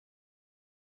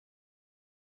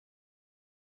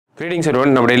Greetings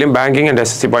everyone. நம்ம டெய்லியும் banking and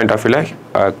SSC point of view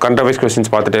controversial questions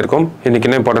பார்த்துட்டே இருக்கோம். இன்னைக்கு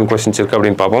என்ன important questions இருக்கு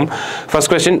அப்படினு பாப்போம். First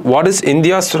question, what is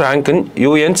India's rank in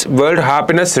UN's World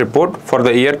Happiness Report for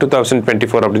the year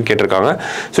 2024 அப்படினு கேட்டிருக்காங்க.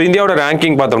 So இந்தியாவோட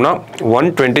ranking பார்த்தோம்னா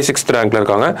 126th rankல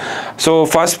இருக்காங்க. So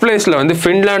first placeல வந்து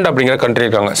Finland அப்படிங்கற country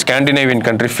இருக்காங்க. Scandinavian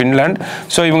country Finland.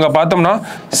 So இவங்க பார்த்தோம்னா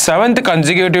 7th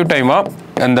consecutive time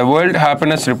அந்த வேர்ல்ட்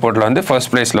ஹாப்பினஸ் ரிப்போர்ட்ல வந்து ஃபர்ஸ்ட்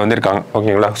பிளேஸ்ல வந்து இருக்காங்க.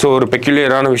 ஓகேங்களா? ஸோ ஒரு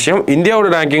பெக்யூலியரான விஷயம். இந்தியாவோட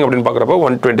ரேங்கிங் அப்படின்னு பார்க்குறப்போ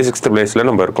 126th பிளேஸ்ல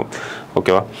நம்ம இருக்கோம்.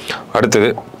 ஓகேவா?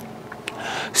 அடுத்தது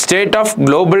State of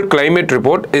Global Climate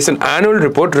Report is an annual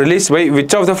report released by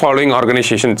which of the following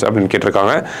organizations அப்படின்னு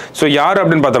கேட்டிருக்காங்க. ஸோ யார்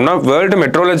அப்படின்னு பார்த்தோம்னா வேர்ல்டு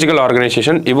மெட்ரோலஜிக்கல்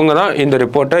ஆர்கனைசேஷன் இவங்க தான் இந்த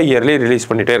ரிப்போர்ட்டை இயர்லி ரிலீஸ்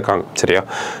பண்ணிட்டே இருக்காங்க. சரியா?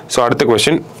 ஸோ அடுத்த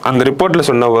கொஸ்டின், அந்த ரிப்போர்ட்டில்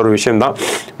சொன்ன ஒரு விஷயம் தான்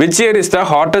which year is the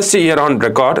hottest year on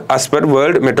record as per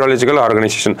World Meteorological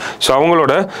Organization. So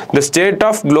அவங்களோட the State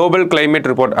of Global Climate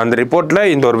Report அந்த ரிப்போர்ட்டில்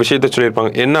இந்த ஒரு விஷயத்தை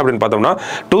சொல்லியிருப்பாங்க. என்ன அப்படின்னு பார்த்தோம்னா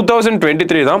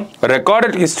 2023 தான்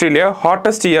ரெக்கார்டட் ஹிஸ்ட்ரியிலேயே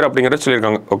ஹாட்டஸ்ட் இயர் அப்படிங்கிறத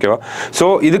சொல்லியிருக்காங்க. ஓகேவா? ஸோ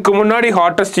இதுக்கு முன்னாடி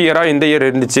ஹாட்டஸ்ட் இயரா இந்த இயர்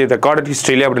இருந்துச்சு ரெக்கார்டட்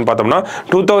ஹிஸ்டரியில அப்படின்னு பார்த்தோம்னா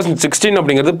 2016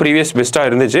 அப்படிங்கிறது ப்ரீவியஸ் பெஸ்டா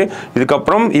இருந்துச்சு.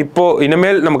 இதுக்கப்புறம் இப்போ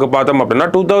இனிமேல் நமக்கு பார்த்தோம் அப்படின்னா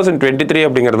 2023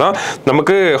 அப்படிங்கிறது தான்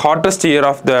நமக்கு hottest year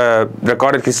of the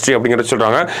recorded history அப்படிங்கிறத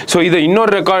சொல்றாங்க. ஸோ இது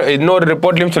இன்னொரு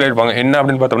ரிப்போர்ட்லையும் சொல்லியிருப்பாங்க. என்ன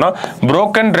அப்படின்னு பார்த்தோம்னா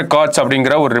புரோக்கன் ரெக்கார்ட்ஸ்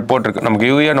அப்படிங்கிற ஒரு ரிப்போர்ட் இருக்கு. நமக்கு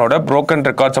யூஎனோட புரோக்கன்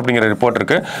ரெக்கார்ட்ஸ் அப்படிங்கிற ரிப்போர்ட்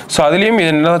இருக்கு. ஸோ அதுலயும்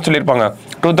என்ன சொல்லியிருப்பாங்க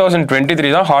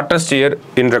 2023 தான் ஹாட்டஸ்ட் இயர்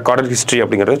இன் ரெக்கார்டட் ஹிஸ்டரி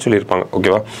அப்படிங்கிறத சொல்லியிருப்பாங்க.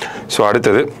 ஓகேவா? ஸோ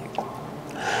அடுத்தது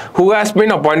who has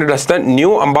been appointed as the new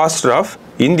ambassador of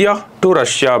India to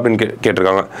Russia அப்படின்னு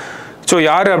கேட்டிருக்காங்க. ஸோ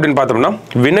யார் அப்படின்னு பார்த்தோம்னா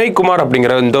வினய் குமார்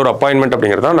அப்படிங்கிற இந்த ஒரு அப்பாயின்மெண்ட்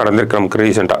அப்படிங்கிறது தான் நடந்திருக்கு நமக்கு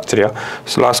ரீசெண்டாக. சரியா?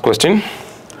 So last question,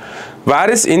 where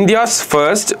is India's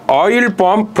first oil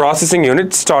palm processing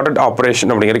unit started operation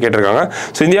அப்படிங்கிற கேட்டிருக்காங்க.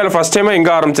 ஸோ இந்தியாவில் ஃபர்ஸ்ட் டைம்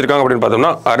எங்கே ஆரம்பிச்சிருக்காங்க அப்படின்னு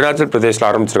பார்த்தோம்னா அருணாச்சல் பிரதேசில்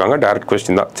ஆரம்பிச்சிருக்காங்க. டேரக்ட்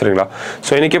கொஸ்டின் தான். சரிங்களா?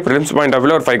 ஸோ இன்னைக்கு ப்ரிலிம்ஸ் பாயிண்ட் ஆஃப்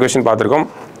வியூல ஒரு 5 கொஸ்டின் பார்த்துருக்கோம்.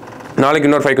 நாளைக்கு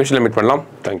இன்னொரு 5 கொஸ்டின்ல மீட் பண்ணலாம்.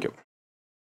 தேங்க்யூ.